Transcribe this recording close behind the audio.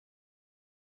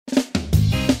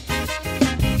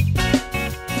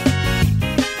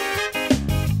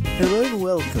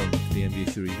Welcome to the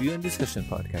MBS Review and Discussion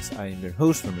Podcast. I am your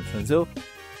host, Sanzo,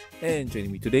 and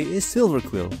joining me today is Silver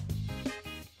Quill.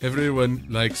 Everyone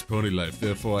likes pony life,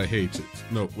 therefore I hate it.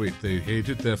 No, wait, they hate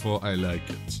it, therefore I like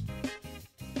it.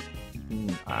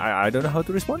 I don't know how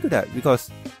to respond to that,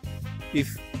 because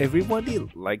if everybody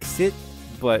likes it,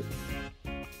 but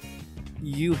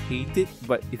you hate it,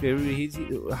 but if everybody hates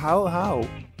it, how?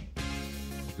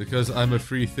 Because I'm a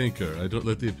free thinker. I don't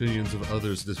let the opinions of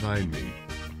others define me.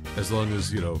 As long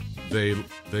as, they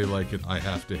like it, I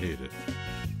have to hate it.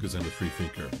 Because I'm a free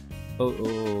thinker.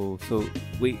 So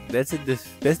wait, that's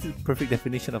the perfect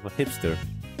definition of a hipster.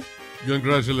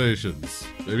 Congratulations.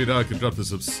 Maybe now I can drop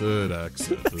this absurd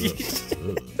accent.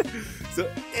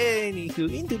 So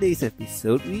anywho, in today's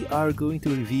episode, we are going to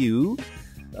review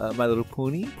My Little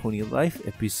Pony, Pony Life,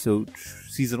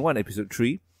 Season 1, Episode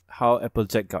 3, How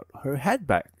Applejack Got Her Hat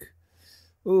Back.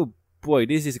 Oh boy,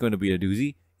 this is going to be a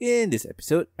doozy. In this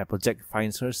episode, Applejack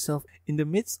finds herself in the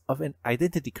midst of an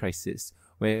identity crisis,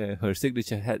 where her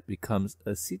signature hat becomes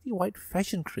a citywide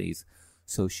fashion craze,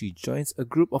 so she joins a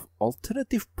group of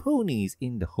alternative ponies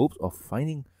in the hopes of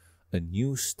finding a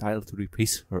new style to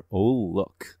replace her old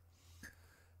look.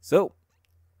 So,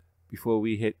 before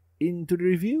we head into the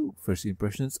review, first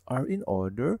impressions are in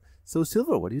order. So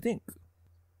Silver, what do you think?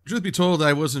 Truth be told,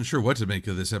 I wasn't sure what to make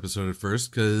of this episode at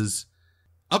first, because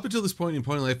up until this point in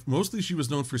Pony Life, mostly she was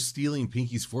known for stealing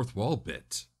Pinky's fourth wall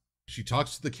bit. She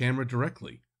talks to the camera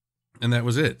directly, and that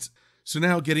was it. So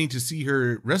now getting to see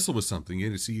her wrestle with something,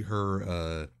 and to see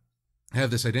her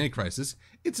have this identity crisis,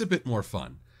 it's a bit more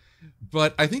fun.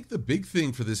 But I think the big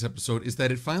thing for this episode is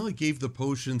that it finally gave the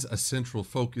potions a central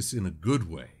focus in a good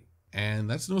way. And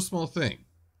that's no small thing.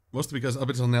 Mostly because up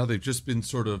until now they've just been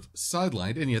sort of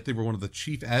sidelined, and yet they were one of the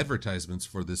chief advertisements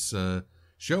for this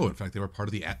show. In fact, they were part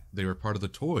of the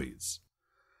toys.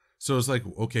 So it's like,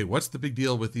 okay, what's the big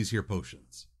deal with these here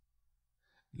potions?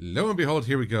 Lo and behold,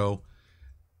 here we go.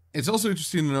 It's also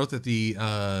interesting to note that the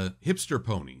hipster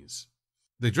ponies,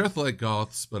 they dress like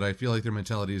goths, but I feel like their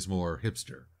mentality is more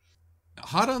hipster.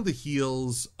 Hot on the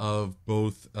heels of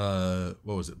both,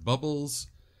 Bubbles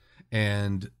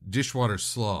and Dishwater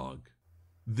Slog.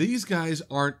 These guys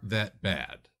aren't that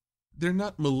bad. They're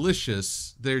not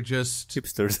malicious, they're just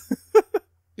Hipsters.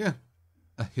 Yeah,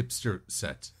 a hipster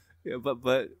set. Yeah,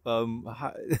 but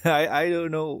I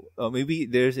don't know. Maybe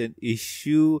there's an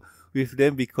issue with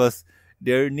them because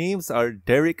their names are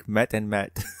Derek, Matt, and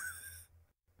Matt.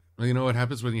 Well, you know what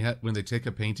happens when they take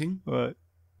a painting? What?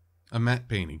 A matte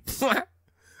painting.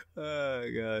 Oh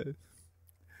god.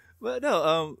 But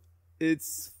no,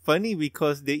 it's funny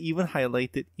because they even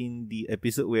highlighted in the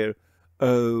episode where,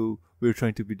 we're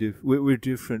trying to be we're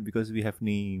different because we have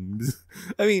names.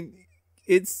 I mean,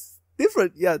 it's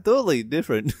different. Yeah, totally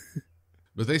different.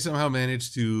 But they somehow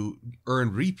managed to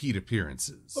earn repeat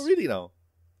appearances. Oh, really now?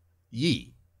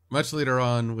 Yee. Much later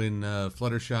on when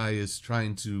Fluttershy is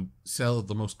trying to sell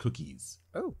the most cookies.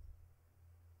 Oh.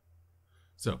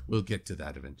 So, we'll get to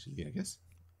that eventually, I guess.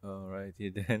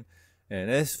 Alrighty then. And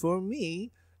as for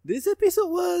me, this episode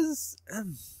was...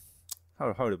 how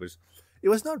to put it? It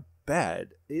was not bad.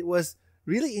 It was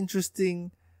really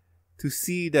interesting to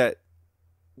see that...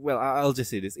 Well, I'll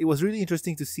just say this. It was really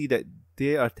interesting to see that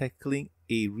they are tackling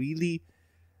a really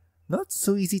not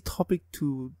so easy topic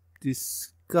to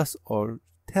discuss or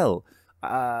tell.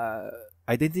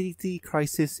 Identity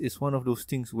crisis is one of those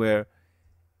things where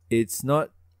it's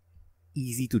not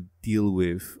easy to deal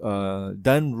with.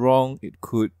 Done wrong, it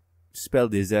could spell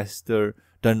disaster.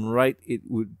 Done right, it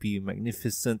would be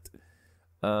magnificent.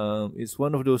 It's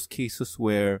one of those cases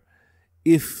where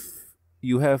if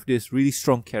you have this really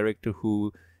strong character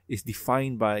who is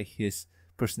defined by his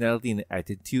personality and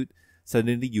attitude,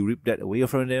 suddenly you rip that away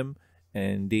from them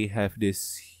and they have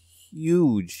this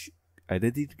huge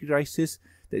identity crisis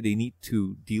that they need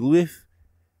to deal with.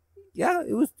 Yeah,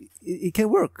 it can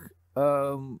work.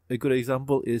 A good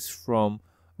example is from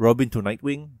Robin to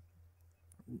Nightwing.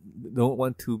 Don't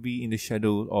want to be in the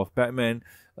shadow of Batman.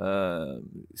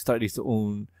 Start his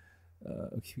own,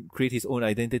 create his own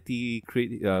identity.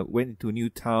 Went into a new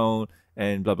town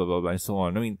and blah blah blah blah and so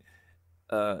on. I mean,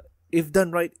 if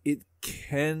done right, it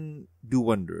can do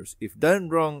wonders. If done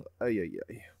wrong,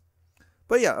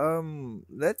 But yeah,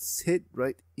 let's head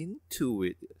right into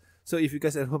it. So if you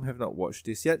guys at home have not watched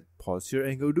this yet, pause here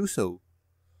and go do so.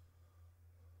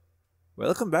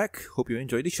 Welcome back. Hope you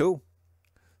enjoyed the show.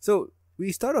 So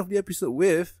we start off the episode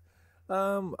with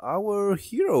our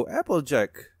hero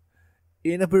Applejack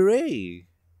in a beret,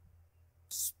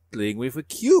 playing with a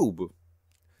cube,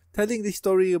 telling the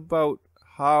story about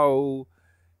how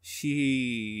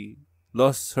she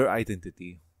lost her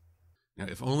identity. Now,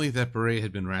 if only that beret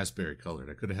had been raspberry colored,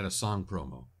 I could have had a song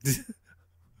promo.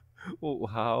 Oh,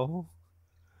 how?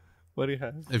 What do you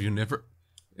have? Have you never?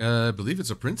 I believe it's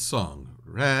a Prince song.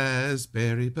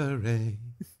 Raspberry beret.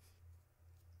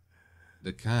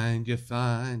 The kind you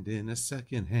find in a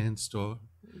secondhand store.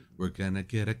 We're gonna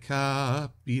get a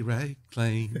copyright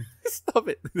claim. Stop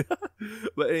it.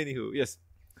 But anywho, yes.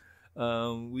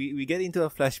 We get into a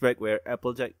flashback where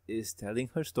Applejack is telling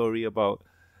her story about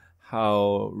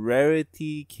how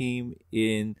Rarity came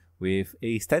in with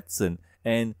a Stetson,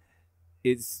 and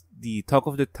it's the talk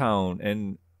of the town,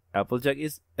 and Applejack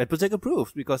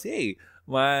approved because, hey,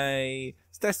 my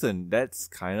Stetson, that's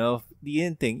kind of the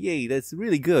end thing. Yay, that's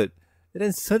really good. And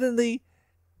then suddenly,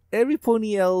 every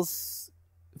pony else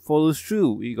follows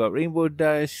through. We got Rainbow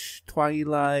Dash,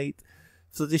 Twilight,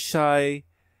 Fluttershy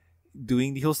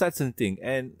doing the whole Stetson thing.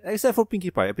 And except for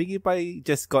Pinkie Pie. Pinkie Pie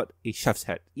just got a chef's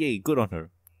hat. Yay, good on her.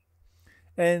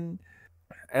 And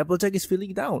Applejack is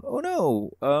feeling down. Oh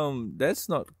no, that's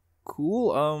not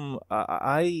cool.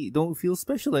 I don't feel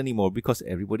special anymore because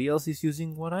everybody else is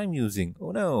using what I'm using.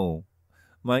 Oh no,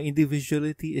 my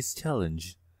individuality is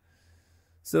challenged.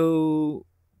 So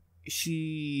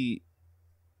she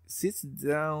sits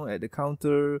down at the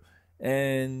counter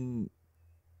and,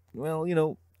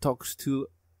 well, talks to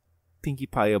Pinkie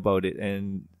Pie about it.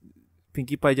 And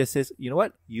Pinkie Pie just says, you know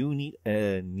what? You need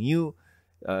a new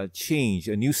change,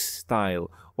 a new style.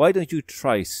 Why don't you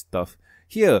try stuff?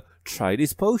 Here, try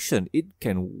this potion. It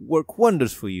can work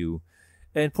wonders for you.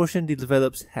 And potion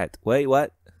develops hat. Wait,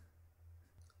 what?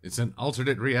 It's an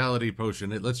alternate reality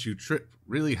potion. It lets you trip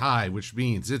really high, which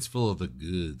means it's full of the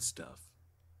good stuff.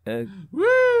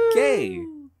 Okay.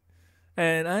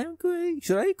 And I'm going...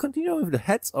 Should I continue with the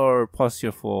hats or pause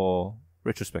here for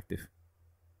retrospective?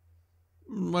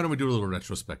 Why don't we do a little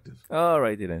retrospective?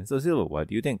 Alrighty then. So Silver, what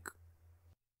do you think?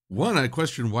 One, I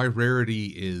question why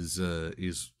Rarity is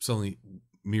suddenly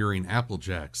mirroring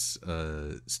Applejack's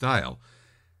style.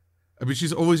 I mean,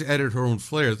 she's always added her own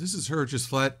flair. This is her just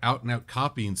flat out and out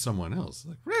copying someone else.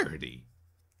 Like, Rarity,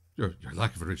 your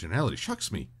lack of originality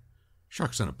shocks me.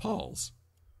 Shocks and appalls.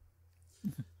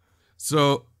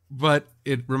 So, but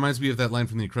it reminds me of that line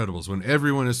from The Incredibles. When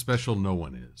everyone is special, no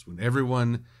one is. When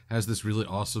everyone has this really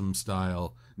awesome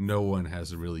style, no one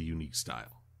has a really unique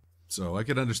style. So I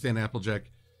could understand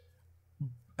Applejack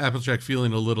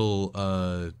feeling a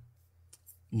little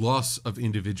loss of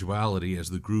individuality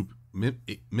as the group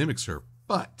mimics her,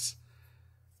 but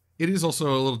it is also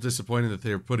a little disappointing that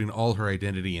they're putting all her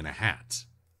identity in a hat.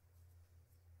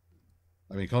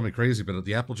 I mean, call me crazy, but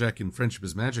the Applejack in Friendship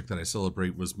is Magic that I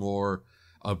celebrate was more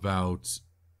about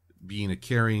being a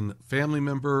caring family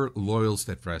member, loyal,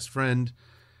 steadfast friend,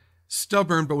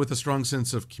 stubborn but with a strong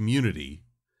sense of community,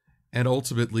 and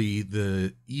ultimately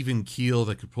the even keel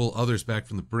that could pull others back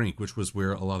from the brink, which was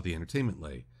where a lot of the entertainment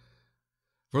lay.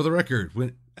 For the record,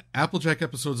 when Applejack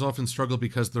episodes often struggle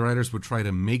because the writers would try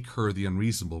to make her the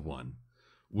unreasonable one,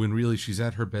 when really she's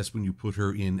at her best when you put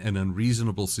her in an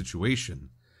unreasonable situation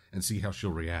and see how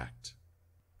she'll react.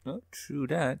 Oh, true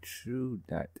that.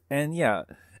 And yeah,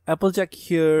 Applejack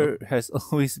here has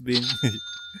always been...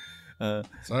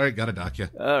 Sorry, gotta dock you.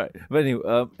 Alright, but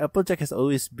anyway, Applejack has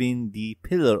always been the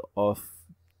pillar of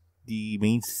the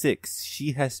main six.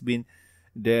 She has been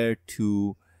there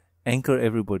to anchor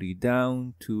everybody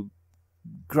down, to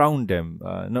ground them.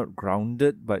 Not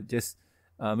grounded, but just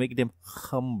make them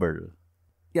humble.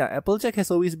 Yeah, Applejack has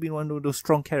always been one of those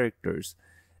strong characters.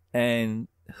 And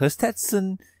her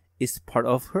Stetson is part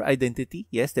of her identity.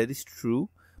 Yes, that is true.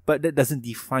 But that doesn't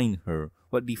define her.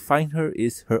 What defines her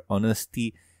is her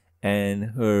honesty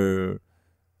and her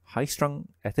high-strung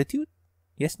attitude.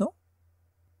 Yes, no?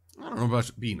 I don't know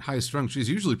about being high-strung. She's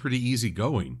usually pretty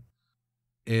easygoing.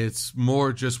 It's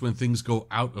more just when things go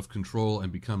out of control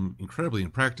and become incredibly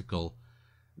impractical,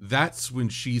 that's when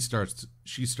she starts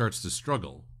to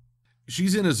struggle.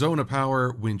 She's in a zone of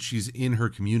power when she's in her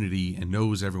community and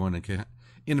knows everyone and can,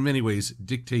 in many ways,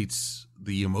 dictates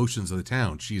the emotions of the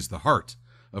town. She's the heart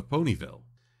of Ponyville.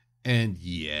 And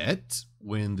yet,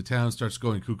 when the town starts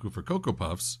going cuckoo for Cocoa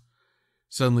Puffs,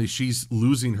 suddenly she's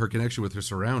losing her connection with her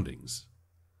surroundings.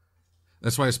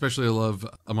 That's why especially I love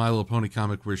a My Little Pony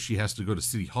comic where she has to go to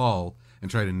City Hall and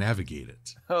try to navigate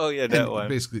it. Oh, yeah, that and one.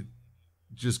 Basically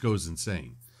just goes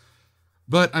insane.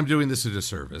 But I'm doing this a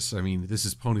disservice. I mean, this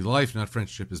is Pony Life, not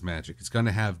Friendship is Magic. It's going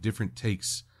to have different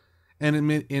takes and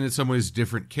in some ways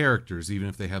different characters, even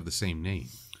if they have the same name.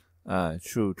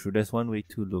 True. That's one way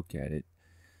to look at it.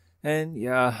 And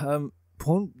yeah,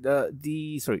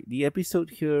 the episode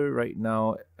here right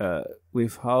now,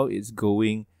 with how it's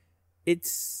going,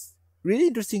 it's really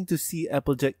interesting to see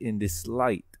Applejack in this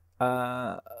light.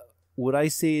 would I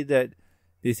say that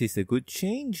this is a good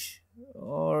change?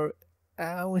 Or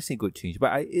I won't say good change,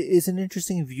 but it's an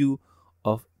interesting view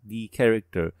of the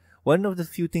character. One of the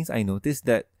few things I noticed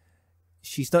that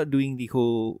she's not doing the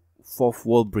whole fourth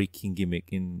wall breaking gimmick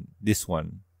in this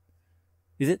one.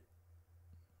 Is it?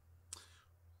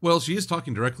 Well, she is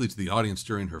talking directly to the audience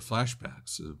during her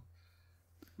flashbacks.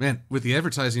 Man, with the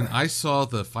advertising, I saw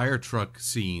the fire truck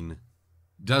scene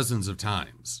dozens of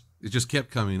times. It just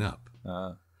kept coming up.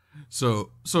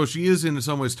 So she is in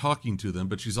some ways talking to them,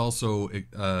 but she's also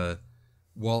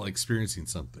while experiencing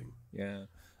something. Yeah.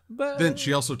 But then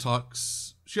she also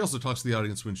talks to the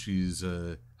audience when she's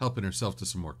helping herself to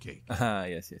some more cake.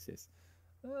 Yes.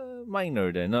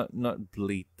 Minor then, not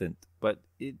blatant, but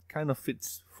it kind of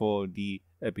fits for the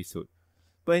episode.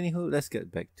 But anywho, let's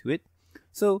get back to it.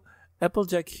 So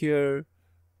Applejack here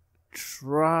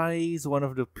tries one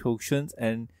of the potions,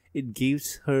 and it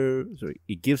gives her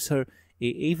a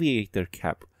aviator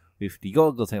cap with the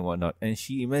goggles and whatnot, and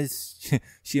she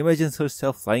imagines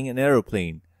herself flying an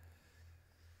aeroplane.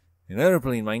 An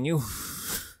aeroplane, mind you.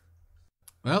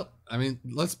 Well, I mean,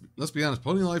 let's be honest.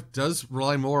 Pony life does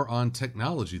rely more on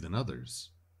technology than others.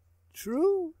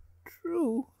 True.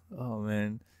 Oh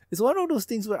man, it's one of those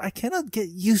things where I cannot get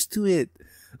used to it.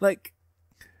 Like,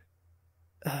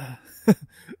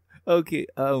 okay.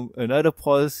 Another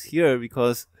pause here,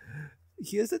 because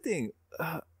here's the thing.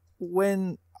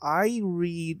 When I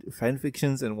read fan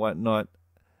fictions and whatnot,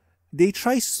 they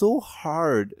try so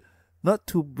hard not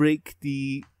to break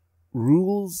the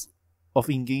rules of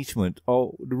engagement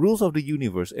or the rules of the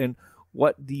universe and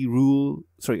what the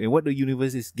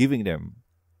universe is giving them.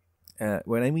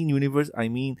 When I mean universe, I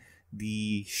mean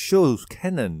the show's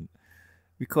canon.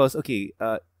 Because,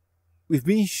 we've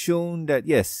been shown that,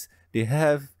 yes, they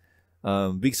have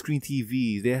big screen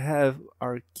TVs, they have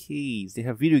arcades, they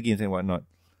have video games and whatnot.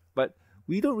 But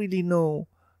we don't really know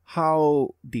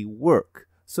how they work.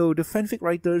 So the fanfic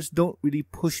writers don't really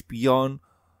push beyond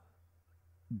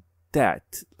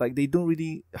that. Like, they don't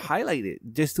really highlight it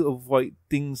just to avoid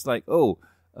things like,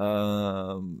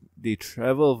 they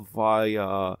travel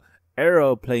via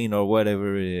aeroplane or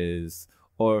whatever it is,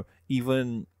 or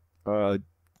even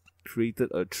created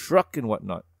a truck and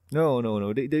whatnot.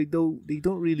 No. They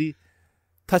don't really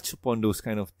touch upon those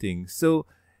kind of things. So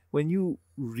when you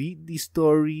read the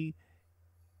story,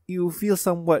 you feel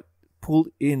somewhat pulled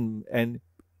in, and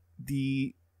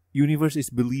the universe is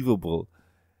believable,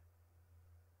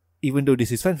 even though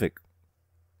this is fanfic.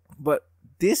 But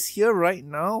this here right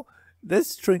now,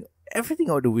 that's throwing everything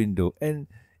out the window, and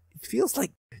it feels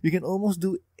like you can almost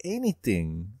do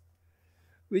anything,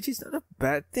 which is not a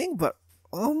bad thing, but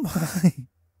oh my.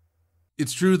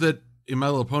 It's true that in My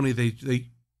Little Pony,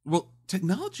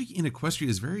 technology in Equestria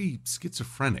is very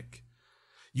schizophrenic.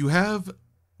 You have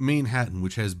Manhattan,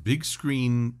 which has big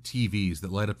screen TVs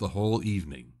that light up the whole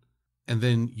evening. And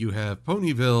then you have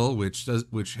Ponyville,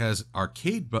 which has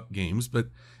arcade games, but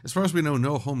as far as we know,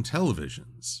 no home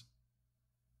televisions.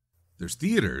 There's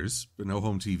theaters, but no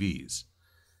home TVs.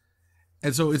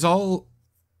 And so it's all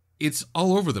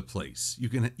over the place. You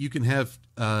can have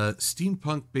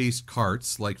steampunk based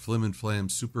carts like Flim and Flam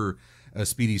Super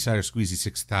Speedy Cider Squeezy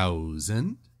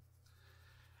 6000,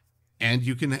 and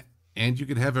you can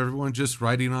have everyone just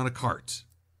riding on a cart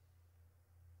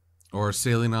or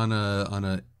sailing on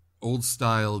a old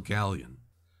style galleon.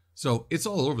 So it's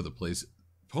all over the place.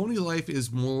 Pony life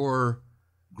is more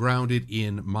grounded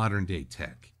in modern day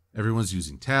tech. Everyone's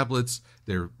using tablets.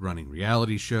 They're running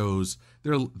reality shows.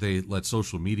 They let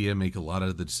social media make a lot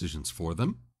of the decisions for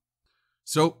them.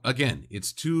 So again,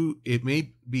 it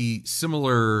may be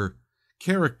similar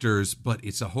characters, but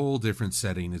it's a whole different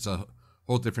setting. It's a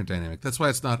whole different dynamic. That's why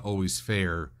it's not always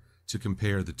fair to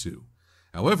compare the two.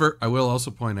 However, I will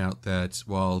also point out that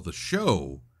while the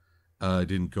show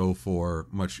didn't go for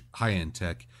much high-end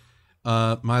tech,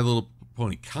 My Little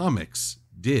Pony comics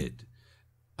did.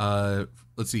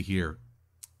 Let's see here.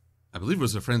 I believe it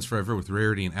was a Friends Forever with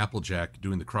Rarity and Applejack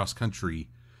doing the cross-country.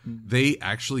 Mm-hmm. They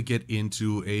actually get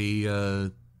into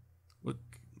a,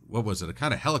 what was it? A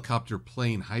kind of helicopter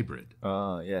plane hybrid.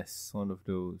 Yes. One of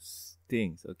those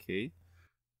things. Okay.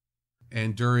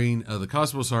 And during the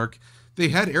Cosmos arc, they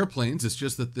had airplanes. It's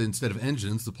just that instead of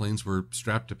engines, the planes were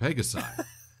strapped to Pegasi.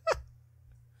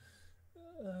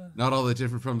 Not all that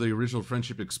different from the original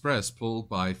Friendship Express pulled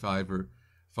by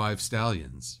five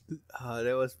stallions.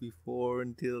 That was before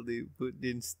until they put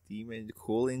in steam and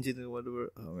coal engine and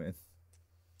whatever. Oh man,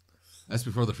 that's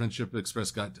before the Friendship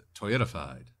Express got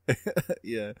Toyotified.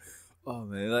 Yeah. Oh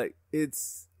man, like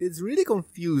it's really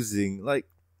confusing. Like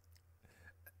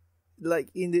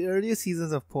in the earlier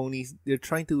seasons of Ponies, they're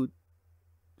trying to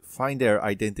find their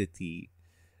identity.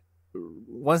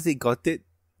 Once they got it,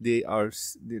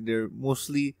 they're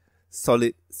mostly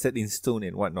solid, set in stone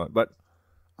and whatnot. But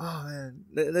man,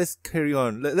 let's carry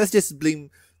on. Let's just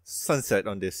blame Sunset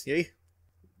on this, yay?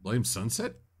 Blame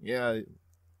Sunset? Yeah,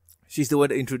 she's the one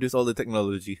that introduced all the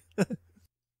technology.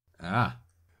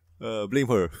 Blame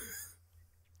her.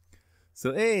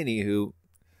 So anywho,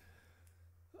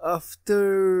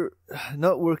 after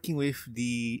not working with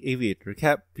the aviator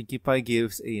cap, Pinkie Pie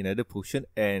gives another potion,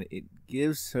 and it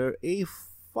gives her a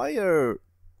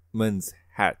fireman's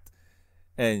hat.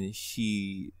 And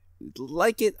she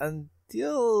like it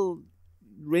until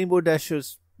Rainbow Dash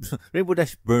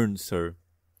burns her.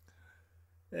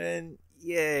 And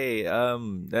yay,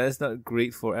 that's not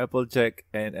great for Applejack,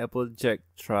 and Applejack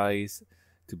tries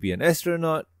to be an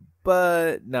astronaut,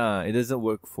 but nah, it doesn't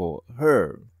work for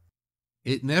her.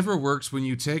 It never works when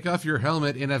you take off your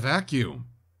helmet in a vacuum.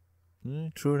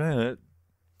 True that.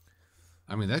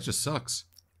 I mean, that just sucks.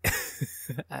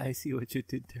 I see what you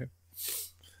did there.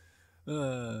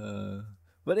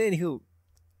 But anywho,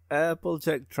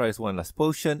 Applejack tries one last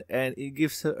potion, and it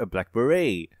gives her a black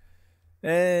beret.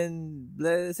 And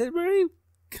said beret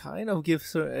kind of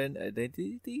gives her an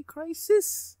identity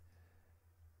crisis.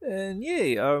 And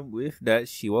yay, with that,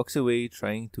 she walks away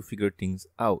trying to figure things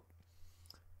out.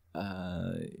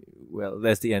 Well,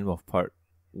 that's the end of part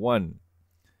 1.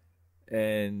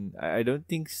 And I don't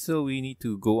think so. We need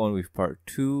to go on with part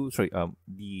 2. Sorry,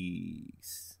 the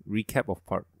recap of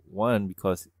part 1,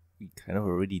 because we kind of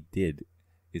already did.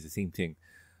 It's the same thing.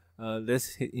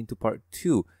 Let's hit into part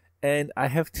 2. And I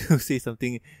have to say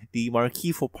something. The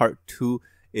marquee for part 2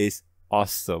 is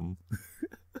awesome.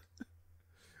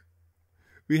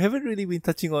 We haven't really been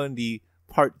touching on the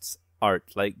parts art,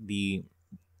 like the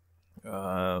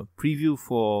preview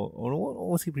for, or I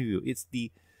won't say preview, it's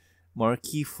the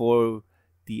marquee for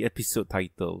the episode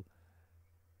title.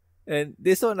 And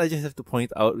this one I just have to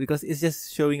point out because it's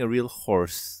just showing a real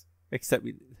horse, except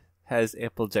it has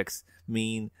Applejack's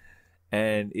mane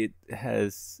and it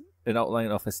has an outline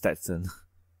of a Stetson.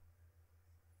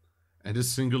 And a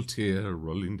single tear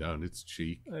rolling down its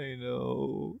cheek. I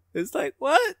know. It's like,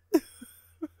 what?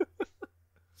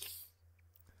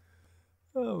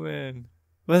 Oh man.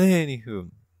 But anywho,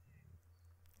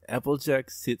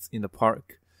 Applejack sits in the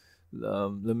park,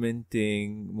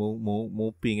 lamenting,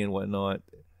 moping and whatnot,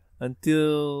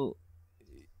 until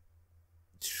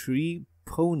 3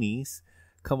 ponies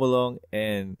come along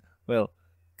and, well,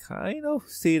 kind of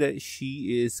say that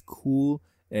she is cool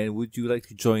and would you like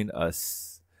to join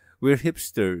us? We're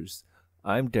hipsters.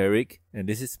 I'm Derek and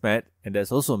this is Matt and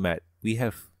that's also Matt. We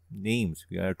have names.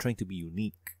 We are trying to be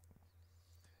unique.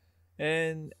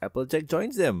 And Applejack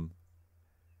joins them.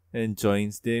 And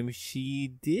joins them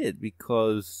she did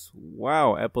because,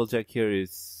 wow, Applejack here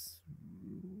is,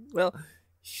 well,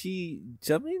 she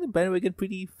jumped in the bandwagon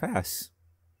pretty fast.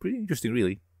 Pretty interesting,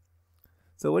 really.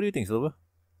 So what do you think, Silver?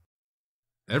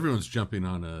 Everyone's jumping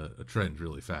on a trend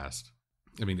really fast.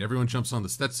 I mean, everyone jumps on the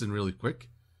Stetson really quick,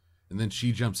 and then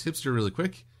she jumps hipster really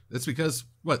quick. That's because,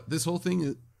 this whole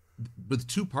thing, with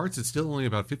 2 parts, it's still only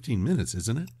about 15 minutes,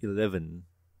 isn't it? 11,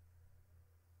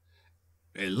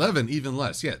 even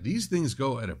less. Yeah, these things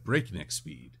go at a breakneck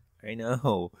speed. I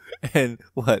know. And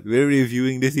we're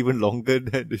reviewing this even longer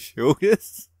than the show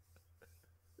is?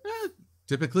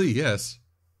 Typically, yes.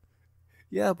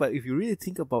 Yeah, but if you really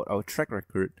think about our track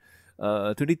record,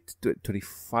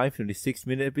 25, 26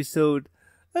 minute episode,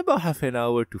 about half an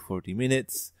hour to 40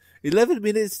 minutes. 11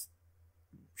 minutes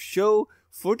show,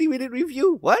 40-minute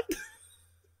review? What?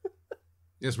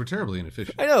 Yes, we're terribly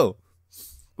inefficient. I know.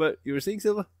 But you were saying,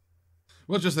 Silva?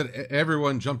 Well, just that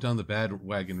everyone jumped on the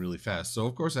bandwagon really fast. So,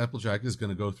 of course, Applejack is going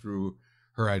to go through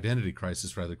her identity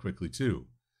crisis rather quickly, too.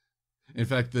 In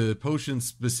fact, the potion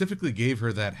specifically gave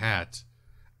her that hat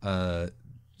to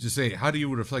say, how do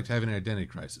you reflect having an identity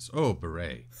crisis? Oh,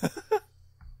 beret.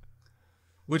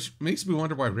 Which makes me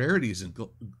wonder why Rarity isn't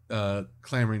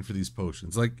clamoring for these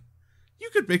potions. Like, you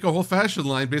could make a whole fashion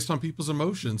line based on people's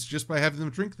emotions just by having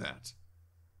them drink that.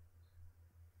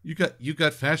 You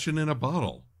got fashion in a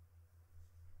bottle.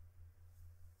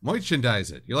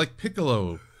 Merchandise it. You're like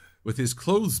Piccolo with his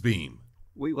clothes beam.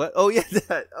 Wait, what? Oh, yeah,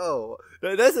 that. Oh,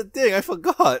 that's a thing. I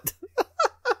forgot.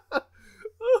 Oh,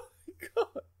 my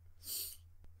God.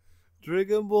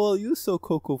 Dragon Ball, you're so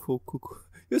cuckoo for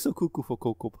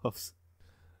Cocoa Puffs.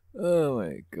 Oh,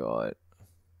 my God.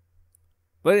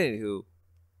 But anywho,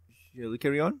 shall we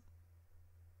carry on?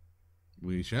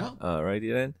 We shall.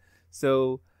 Alrighty then.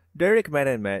 So, Derek, Matt,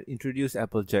 and Matt introduced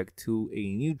Applejack to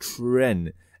a new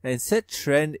trend. And said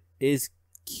trend is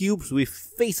cubes with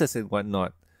faces and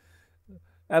whatnot.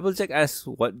 Applejack asks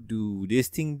what do this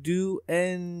thing do,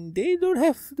 and they don't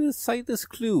have the slightest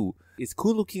clue. It's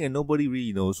cool looking and nobody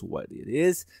really knows what it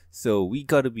is, so we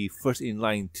gotta be first in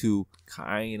line to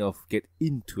kind of get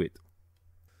into it.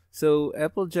 So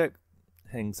Applejack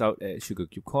hangs out at Sugar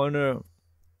Cube Corner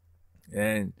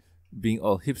and being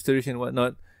all hipsterish and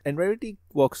whatnot, and Rarity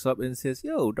walks up and says,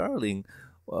 "Yo, darling,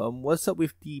 what's up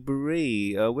with the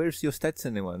beret? Where's your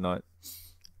Stetson and whatnot?"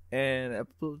 And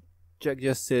Applejack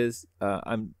just says,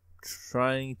 "I'm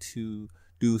trying to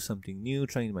do something new,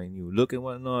 trying my new look and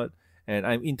whatnot, and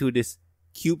I'm into this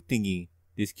cube thingy.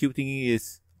 This cube thingy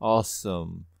is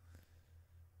awesome."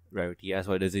 Rarity asks,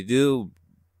 "What does it do?"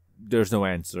 There's no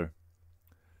answer.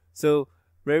 So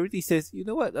Rarity says, "You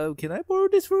know what? Can I borrow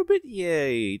this for a bit?"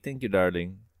 "Yay, thank you,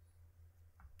 darling."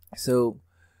 So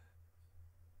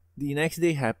the next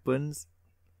day happens,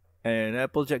 and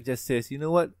Applejack just says, "You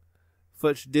know what?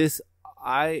 Fudge this.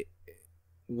 I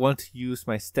want to use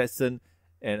my Stetson,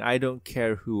 and I don't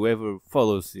care whoever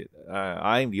follows it.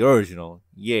 I'm the original.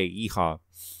 Yay, yeehaw."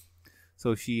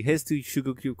 So she heads to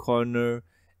Sugar Cube Corner,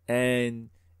 and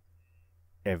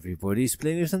everybody's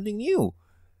playing with something new.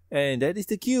 And that is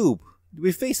the cube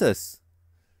with faces.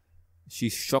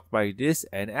 She's shocked by this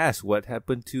and asks what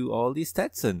happened to all these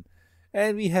Stetson.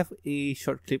 And we have a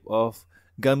short clip of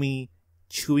Gummy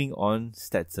chewing on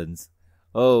Stetsons.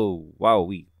 Oh, wow.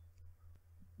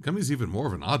 Gummy's even more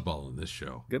of an oddball in this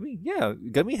show.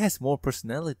 Gummy has more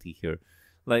personality here.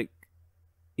 Like,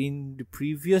 in the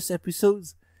previous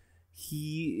episodes,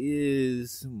 he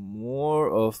is more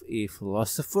of a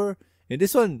philosopher. In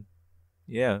this one,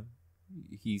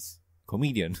 he's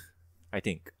comedian, I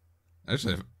think.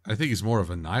 Actually, I think he's more of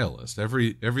a nihilist.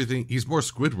 Everything, he's more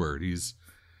Squidward. He's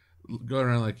going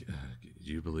around like,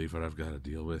 do you believe what I've got to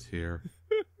deal with here?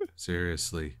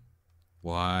 Seriously.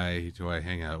 Why do I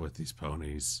hang out with these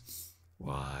ponies?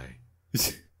 Why?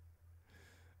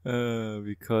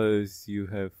 Because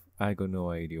I got no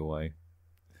idea why.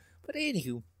 But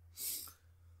anywho,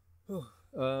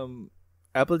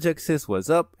 Applejack says what's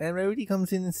up, and Rarity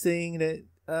comes in and saying that,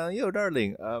 "Yo,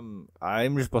 darling,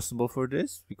 I'm responsible for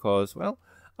this because, well,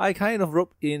 I kind of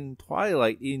roped in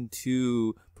Twilight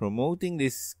into promoting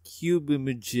this cube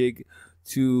jig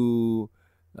to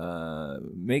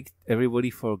make everybody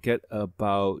forget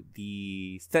about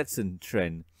the Stetson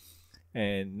trend.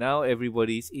 And now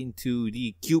everybody's into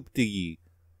the cube thingy,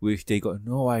 which they got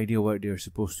no idea what they're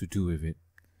supposed to do with it."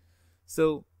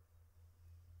 So,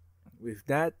 with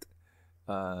that,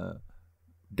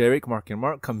 Derek, Mark, and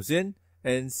Mark comes in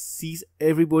and sees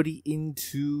everybody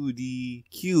into the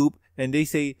cube, and they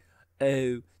say,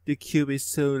 "Oh, the cube is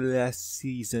so last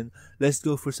season. Let's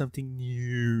go for something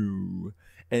new.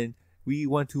 And we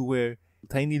want to wear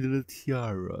tiny little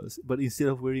tiaras, but instead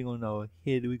of wearing on our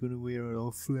head, we're going to wear on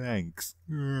our flanks."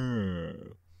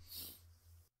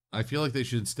 I feel like they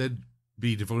should instead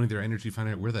be devoting their energy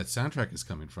finding out where that soundtrack is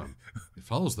coming from. It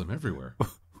follows them everywhere.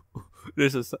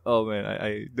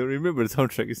 I don't remember the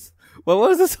soundtrack. What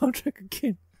was the soundtrack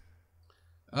again?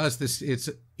 It's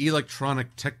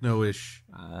electronic techno-ish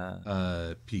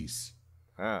piece.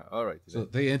 All right. So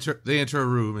they enter a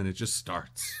room and it just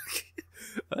starts.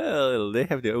 Well, they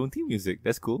have their own theme music.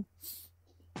 That's cool.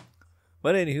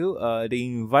 But anywho, they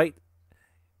invite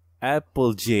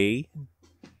Applejack,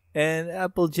 and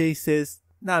Applejack says,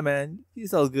 "Nah, man,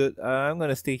 it's all good. I'm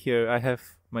gonna stay here. I have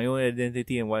my own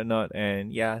identity and whatnot,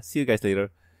 and yeah, see you guys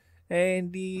later."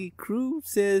 And the crew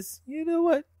says, "You know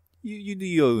what? You do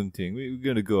your own thing. We're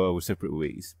gonna go our separate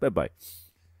ways. Bye-bye."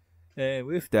 And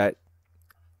with that,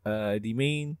 the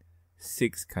main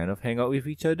six kind of hang out with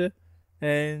each other,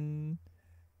 and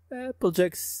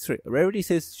Rarity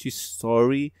says she's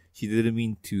sorry. She didn't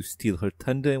mean to steal her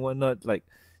thunder and whatnot. Like,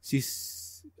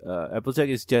 Applejack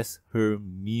is just her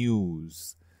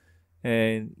muse.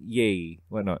 And yay,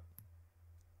 whatnot.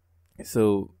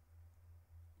 So,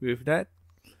 with that,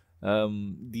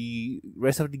 the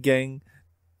rest of the gang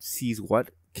sees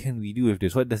what can we do with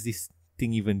this? What does this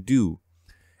thing even do?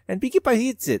 And Pinkie Pie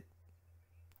hits it.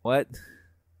 What?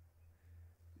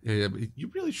 Yeah, but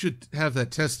you really should have that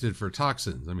tested for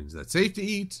toxins. I mean, is that safe to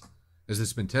eat? Has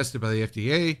this been tested by the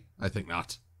FDA? I think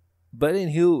not. But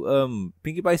anywho,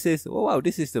 Pinkie Pie says, "Oh wow,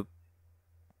 this is the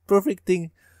perfect thing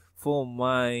for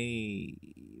my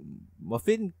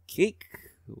muffin cake.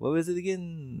 What was it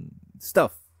again?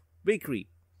 Stuff. Bakery.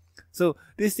 So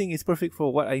this thing is perfect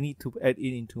for what I need to add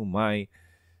into my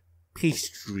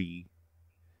pastry."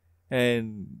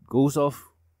 And goes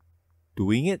off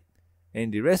doing it.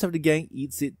 And the rest of the gang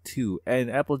eats it too. And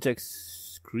Applejack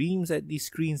screams at the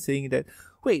screen saying that,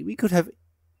 "Wait, we could have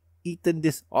eaten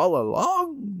this all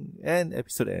along." And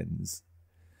episode ends.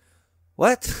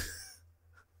 What?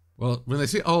 Well, when they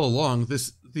say all along,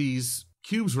 these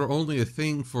cubes were only a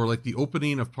thing for like the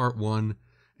opening of part 1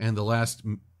 and the last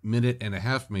minute and a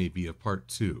half maybe of part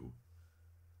 2.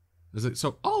 It's like,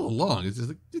 so all along, it's just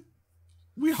like,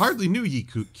 we hardly knew ye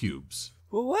cubes.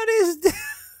 Well, what is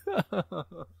that?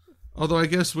 Although I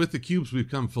guess with the cubes we've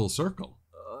come full circle.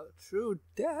 True,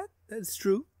 that's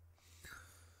true.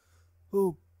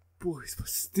 Oh, boys, but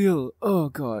still, oh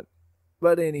god.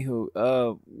 But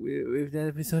anywho, with that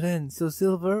episode ends. So,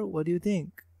 Silver, what do you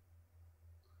think?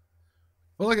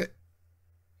 Well,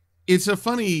 it's a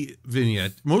funny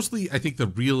vignette. Mostly, I think the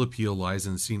real appeal lies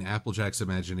in seeing Applejack's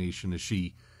imagination as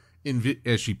she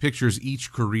pictures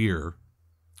each career,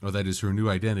 or that is her new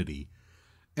identity,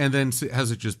 and then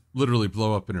has it just literally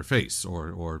blow up in her face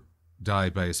or die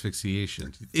by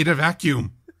asphyxiation in a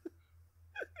vacuum.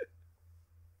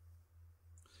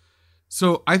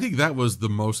 So I think that was the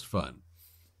most fun.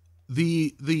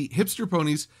 The hipster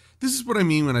ponies, this is what I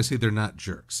mean when I say they're not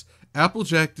jerks.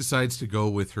 Applejack decides to go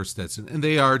with her Stetson, and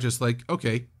they are just like,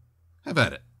 okay, have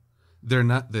at it. They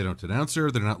don't denounce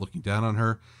her, they're not looking down on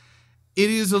her. It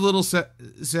is a little sad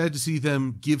to see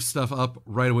them give stuff up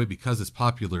right away because it's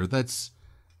popular.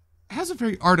 Has a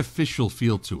very artificial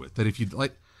feel to it. That if you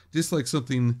dislike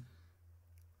something,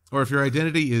 or if your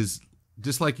identity is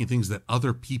disliking things that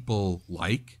other people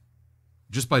like,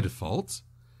 just by default,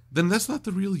 then that's not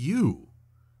the real you.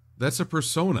 That's a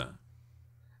persona.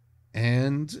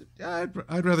 And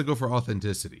I'd rather go for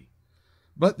authenticity.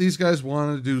 But these guys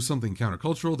want to do something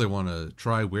countercultural. They want to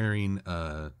try wearing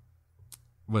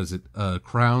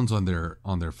crowns on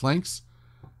their flanks.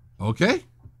 Okay,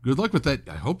 good luck with that.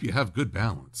 I hope you have good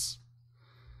balance.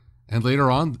 And later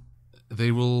on,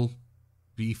 they will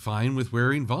be fine with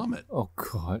wearing vomit. Oh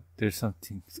god, there's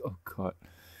something. Oh god.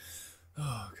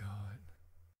 Oh god.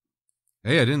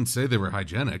 Hey, I didn't say they were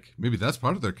hygienic. Maybe that's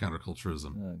part of their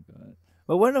counterculturalism. Oh god.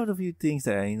 But one of the few things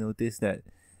that I noticed that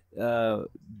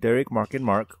Derek, Mark, and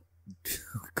Mark,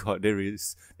 God,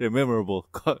 they're memorable.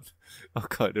 God, oh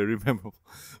god, they're memorable.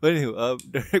 But anyway,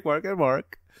 Derek, Mark, and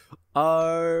Mark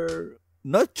are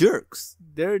not jerks.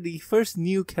 They're the first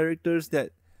new characters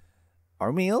that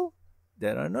are male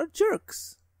that are not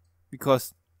jerks,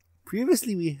 because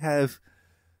previously we have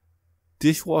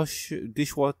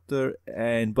dishwater,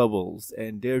 and Bubbles,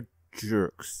 and they're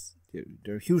jerks.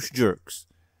 They're huge jerks.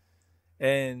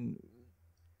 And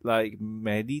like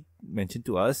Maddie mentioned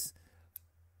to us,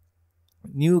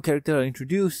 new characters are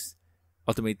introduced,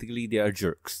 automatically they are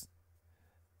jerks.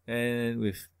 And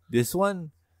with this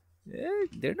one,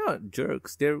 they're not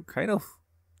jerks. They're kind of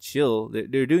chill.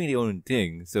 They're doing their own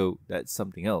thing, so that's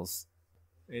something else.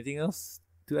 Anything else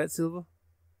to add, Silva?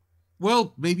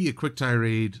 Well, maybe a quick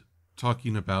tirade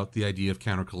talking about the idea of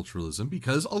counterculturalism,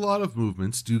 because a lot of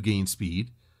movements do gain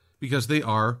speed because they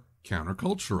are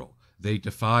countercultural. They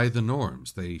defy the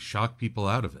norms. They shock people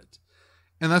out of it.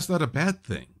 And that's not a bad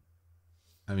thing.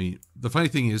 I mean, the funny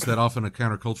thing is that often a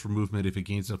countercultural movement, if it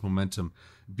gains enough momentum,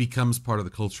 becomes part of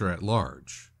the culture at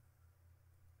large.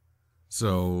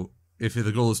 So if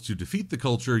the goal is to defeat the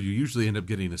culture, you usually end up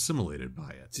getting assimilated by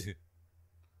it.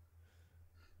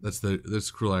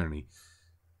 That's cruel irony.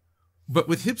 But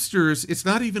with hipsters, it's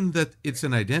not even that it's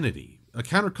an identity. A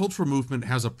countercultural movement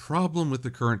has a problem with the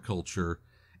current culture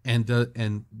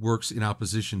and works in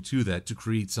opposition to that to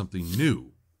create something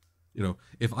new. You know,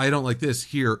 if I don't like this,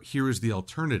 here is the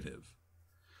alternative.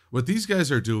 What these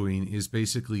guys are doing is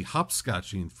basically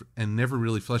hopscotching and never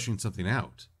really fleshing something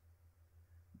out.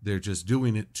 They're just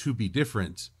doing it to be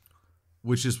different,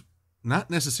 which is not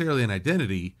necessarily an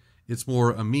identity. It's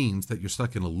more a means that you're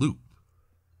stuck in a loop.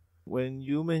 When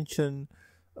you mention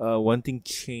wanting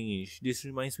change, this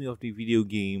reminds me of the video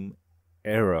game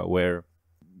era where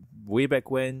way back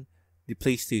when the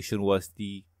PlayStation was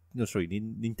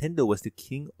Nintendo was the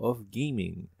king of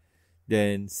gaming.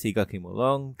 Then Sega came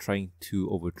along trying to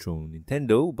overthrow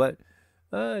Nintendo, but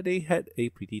they had a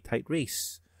pretty tight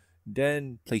race.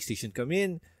 Then PlayStation come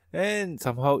in and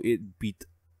somehow it beat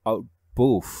out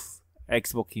both.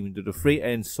 Xbox came into the fray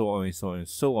and so on and so on and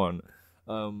so on.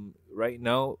 Right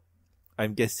now,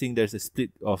 I'm guessing there's a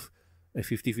split of a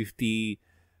 50-50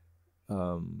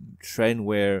 trend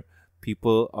where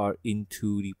people are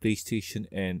into the PlayStation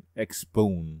and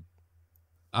Xbone.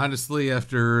 Honestly,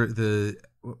 after the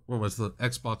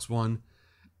Xbox One,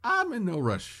 I'm in no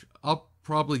rush. I'll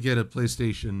probably get a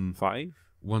PlayStation 5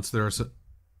 once there are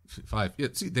 5. Yeah,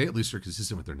 see, they at least are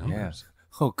consistent with their numbers.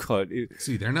 Yeah. Oh God.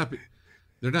 See, they're not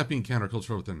being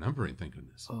countercultural with their numbering. Thank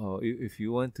goodness. Oh, if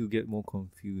you want to get more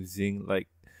confusing, like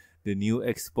the new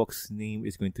Xbox name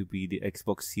is going to be the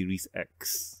Xbox Series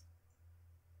X.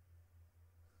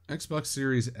 Xbox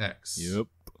Series X. Yep.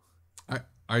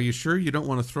 Are you sure you don't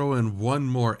want to throw in one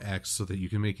more X so that you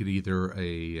can make it either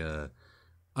a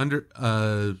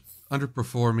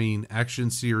underperforming action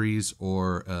series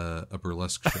or a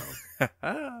burlesque show?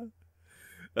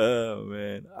 Oh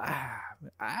man,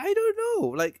 I don't know.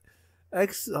 Like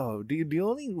the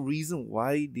only reason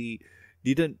why they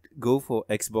didn't go for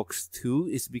Xbox 2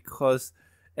 is because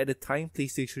at the time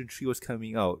PlayStation 3 was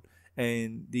coming out,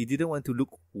 and they didn't want to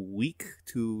look weak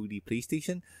to the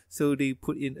PlayStation, so they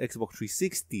put in Xbox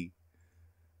 360,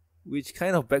 which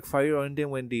kind of backfired on them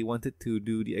when they wanted to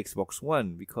do the Xbox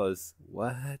One, because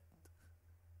what?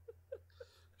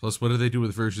 Plus, what do they do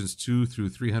with versions 2 through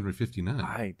 359?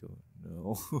 I don't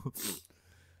know.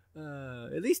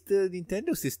 At least the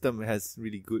Nintendo system has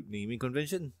really good naming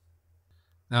convention.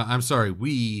 Now, I'm sorry,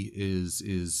 Wii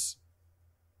is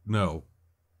no.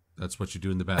 That's what you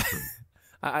do in the bathroom.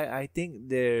 I think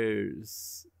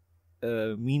there's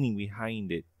a meaning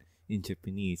behind it in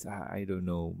Japanese. I don't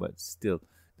know, but still,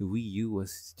 the Wii U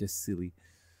was just silly.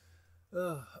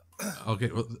 Okay,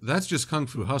 well, that's just Kung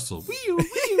Fu Hustle. Wii U,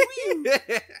 Wii U, Wii U.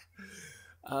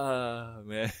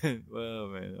 Man. Well,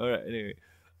 man. All right. Anyway,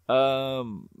 are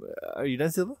you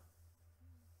done, Silver?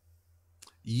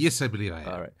 Yes, I believe I am.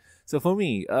 All right. So for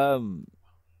me,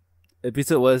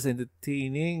 episode was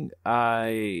entertaining.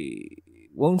 I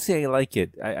won't say I like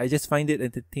it. I just find it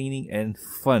entertaining and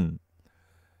fun.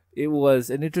 It was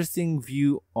an interesting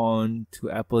view on to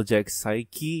Applejack's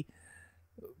psyche,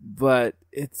 but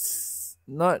it's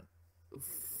not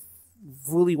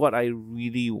fully what I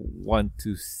really want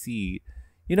to see.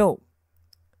 You know,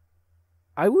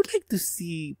 I would like to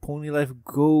see Pony Life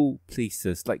go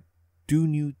places, like do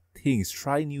new things,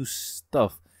 try new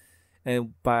stuff.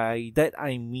 And by that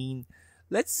I mean,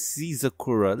 let's see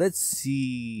Sakura, let's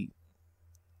see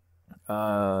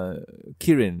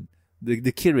Kirin,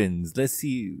 the Kirins, let's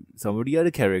see some of the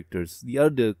other characters, the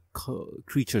other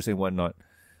creatures and whatnot.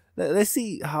 Let's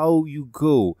see how you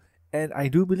go. And I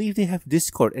do believe they have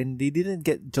Discord, and they didn't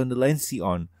get John Delancey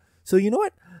on. So you know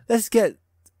what? Let's get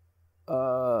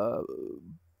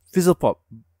Fizzlepop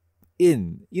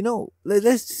in. You know,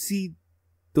 let's see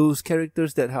those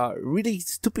characters that are really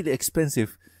stupidly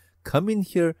expensive come in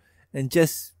here and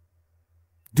just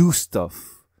do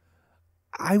stuff.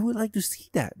 I would like to see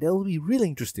that. That will be really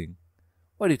interesting.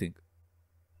 What do you think?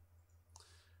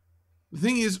 The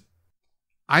thing is,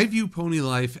 I view Pony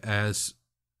Life as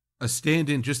a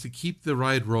stand-in just to keep the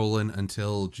ride rolling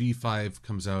until G5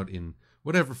 comes out in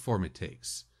whatever form it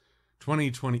takes.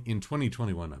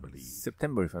 2021, I believe.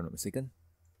 September, if I'm not mistaken.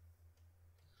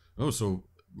 Oh, so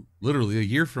literally a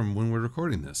year from when we're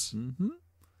recording this. Mm-hmm.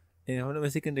 And if I'm not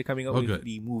mistaken, they're coming out with good.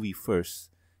 the movie first,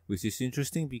 which is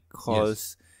interesting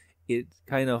because it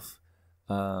kind of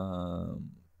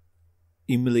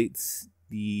emulates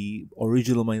the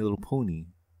original My Little Pony.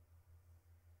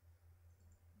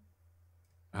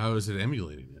 How is it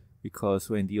emulating it? Because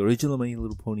when the original My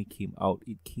Little Pony came out,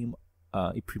 it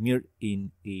premiered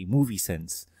in a movie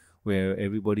sense, where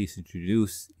everybody is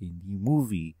introduced in the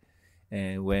movie,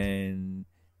 and when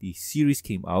the series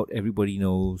came out, everybody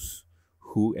knows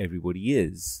who everybody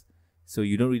is. So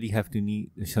you don't really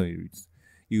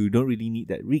you don't really need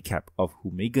that recap of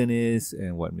who Megan is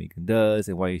and what Megan does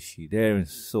and why is she there and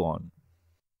so on.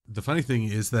 The funny thing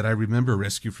is that I remember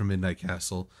Rescue from Midnight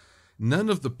Castle. None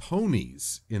of the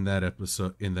ponies in that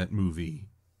episode, in that movie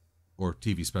or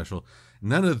TV special,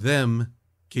 none of them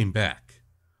came back.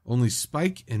 Only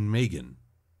Spike and Megan.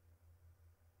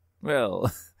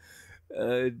 Well,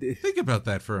 think about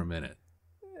that for a minute.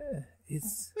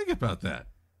 Think about that.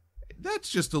 That's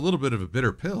just a little bit of a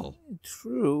bitter pill.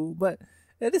 True, but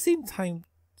at the same time,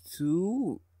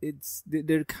 too,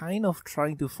 they're kind of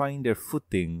trying to find their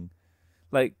footing.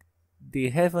 Like, they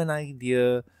have an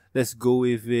idea, let's go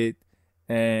with it.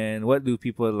 And what do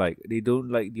people like? They don't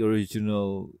like the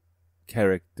original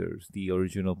characters, the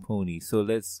original pony. So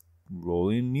let's roll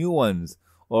in new ones.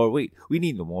 Or wait, we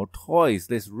need more toys.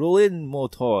 Let's roll in more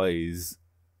toys.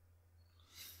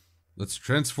 Let's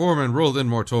transform and roll in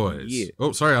more toys. Yeah.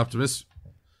 Oh, sorry, Optimus.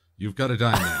 You've got to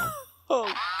die now.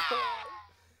 Oh, God.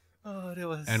 Oh, that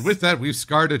was... And with that, we've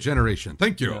scarred a generation.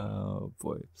 Thank you. Oh,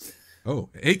 boy. Oh,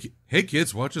 hey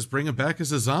kids, watch us bring him back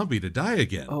as a zombie to die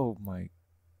again. Oh, my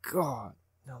God.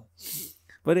 No.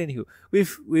 But anywho,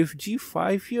 with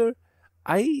G5 here,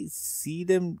 I see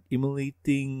them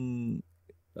emulating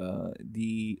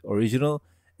the original.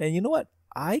 And you know what?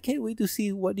 I can't wait to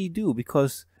see what they do,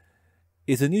 because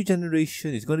it's a new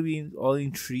generation. It's going to be all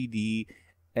in 3D.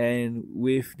 And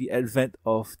with the advent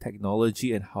of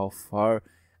technology and how far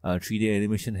 3D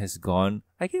animation has gone,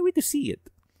 I can't wait to see it.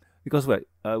 Because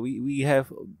we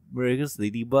have Miraculous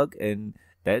Ladybug, and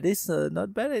that is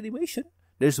not bad animation.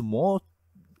 there's more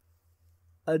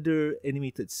other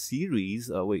animated series.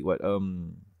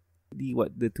 The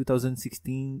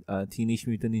 2016 Teenage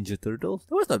Mutant Ninja Turtles.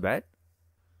 That was not bad.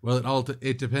 Well,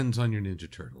 it depends on your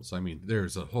Ninja Turtles. I mean,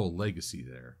 there's a whole legacy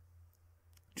there.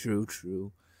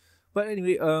 True. But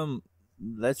anyway,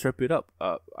 let's wrap it up.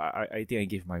 I think I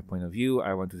gave my point of view.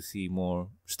 I want to see more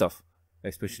stuff,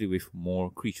 especially with more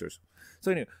creatures.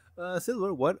 So anyway,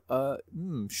 Silver, what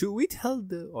should we tell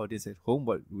the audience at home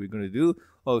what we're gonna do,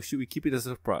 or should we keep it as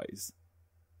a surprise?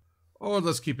 Oh,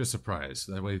 let's keep it a surprise.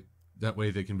 That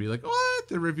way they can be like, what?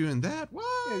 They're reviewing that?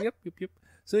 What? Yep.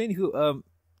 So anywho,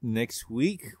 next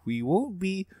week we won't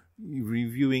be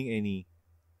reviewing any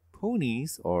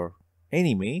ponies or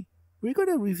anime. We're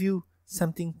gonna review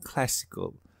something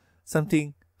classical,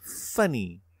 something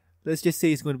funny. Let's just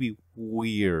say it's gonna be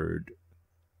weird.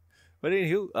 But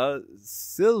anywho,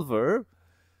 Silver.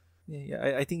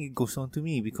 Yeah, I think it goes on to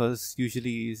me because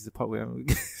usually it's the part where I'm...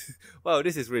 Wow,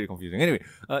 this is really confusing. Anyway,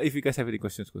 if you guys have any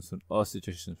questions, concerns, or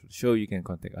suggestions for the show, you can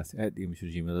contact us at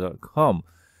theambitious@gmail.com.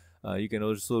 You can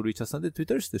also reach us on the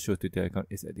Twitters. The show Twitter account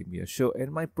is at MBS Show,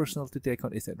 and my personal Twitter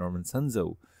account is at Norman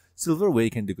Sanzo. Silver, where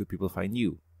can the good people find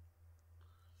you?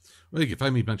 Well, you can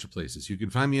find me a bunch of places. You can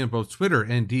find me on both Twitter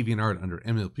and DeviantArt under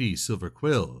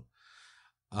MLP-Silver-Quill.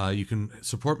 You can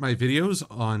support my videos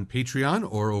on Patreon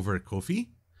or over at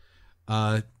Ko-fi.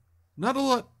 Not a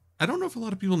lot. I don't know if a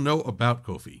lot of people know about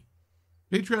Ko-fi.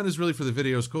 Patreon is really for the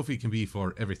videos. Ko-fi can be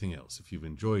for everything else. If you've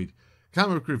enjoyed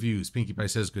comic reviews, Pinkie Pie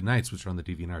Says Goodnights, which are on the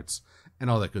DeviantArts, and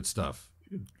all that good stuff, you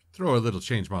can throw a little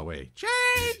change my way.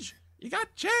 Change! You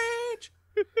got change!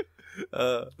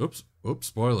 Oops,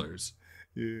 spoilers.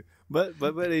 Yeah. But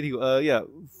anyway,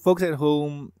 folks at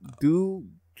home, do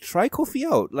try Ko-fi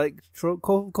out. Like,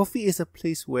 Ko-fi is a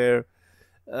place where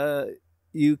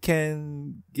you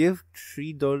can give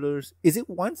 $3. Is it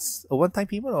a one-time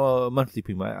payment or a monthly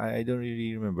payment? I don't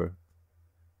really remember.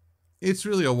 It's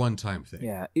really a one-time thing.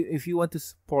 Yeah, if you want to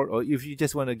support or if you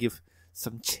just want to give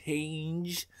some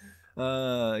change,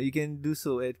 you can do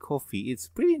so at Ko-fi. It's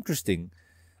pretty interesting.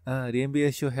 The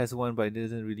MBS show has one, but it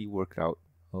doesn't really work out.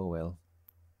 Oh well.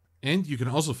 And you can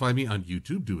also find me on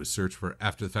YouTube. Do a search for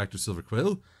After the Fact of Silver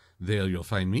Quill. There you'll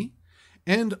find me.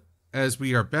 And as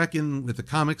we are back in with the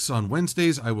comics on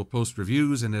Wednesdays, I will post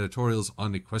reviews and editorials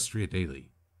on Equestria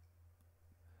Daily.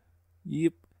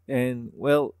 Yep. And,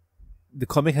 well, the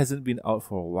comic hasn't been out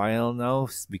for a while now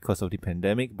because of the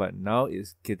pandemic, but now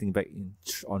it's getting back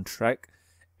on track.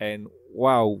 And,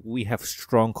 wow, we have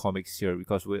strong comics here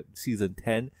because we're season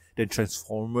 10, then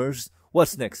Transformers.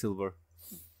 What's next, Silver?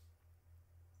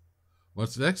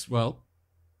 What's next? Well,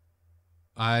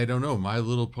 I don't know. My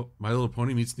Little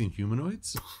Pony meets the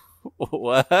Inhumanoids?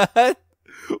 What?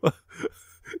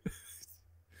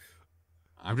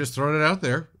 I'm just throwing it out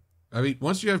there. I mean,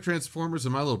 once you have Transformers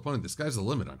and My Little Pony, the sky's the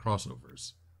limit on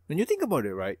crossovers. When you think about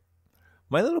it, right?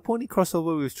 My Little Pony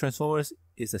crossover with Transformers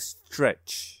is a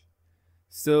stretch.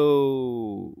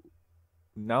 So,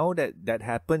 now that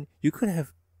happened, you could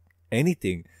have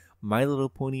anything. My Little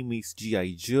Pony meets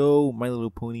G.I. Joe. My Little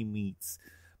Pony meets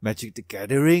Magic the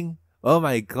Gathering. Oh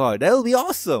my god, that'll be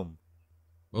awesome!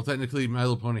 Well, technically, My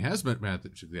Little Pony has met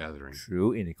Magic the Gathering.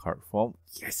 True, in a card form.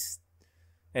 Yes!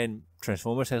 And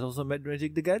Transformers has also met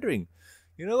Magic the Gathering.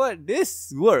 You know what?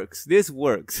 This works.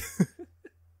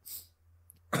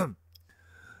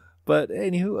 But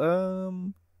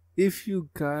anywho, if you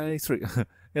guys... Sorry.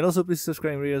 And also please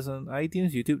subscribe and rate us on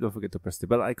iTunes, YouTube. Don't forget to press the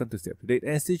bell icon to stay up to date.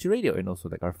 And Stitcher Radio. And also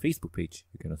like our Facebook page.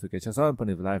 You can also catch us on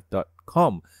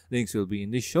ponylive.com. Links will be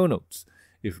in the show notes.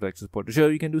 If you'd like to support the show,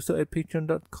 you can do so at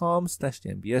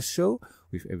patreon.com/MBS show.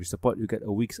 With every support, you get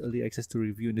a week's early access to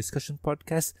review and discussion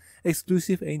podcasts,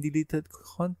 exclusive and deleted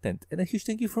content, and a huge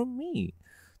thank you from me.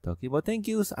 Talking about thank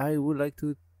yous, I would like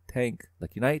to thank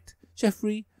Lucky Knight,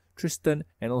 Jeffrey, Tristan,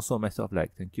 and also myself.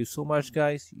 Thank you so much,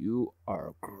 guys. You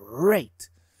are great.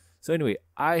 So anyway,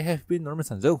 I have been Norman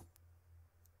Sanzo.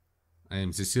 I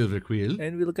am the Silver Quill.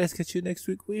 And we'll guys catch you next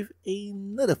week with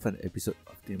another fun episode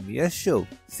of the MBS show.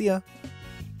 See ya.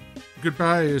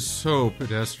 Goodbye is so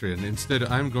pedestrian. Instead,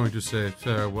 I'm going to say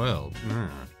farewell.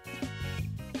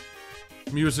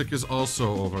 Music is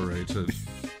also overrated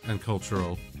and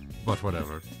cultural, but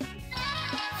whatever.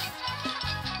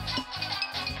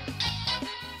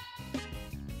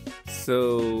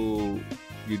 So,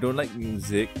 you don't like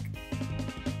music.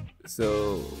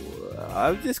 So,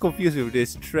 I'm just confused with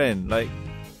this trend. Like,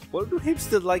 what do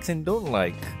hipster likes and don't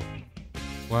like?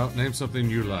 Well, name something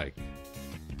you like.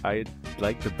 I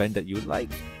like the band that you like.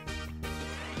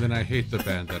 Then I hate the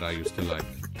band that I used to like.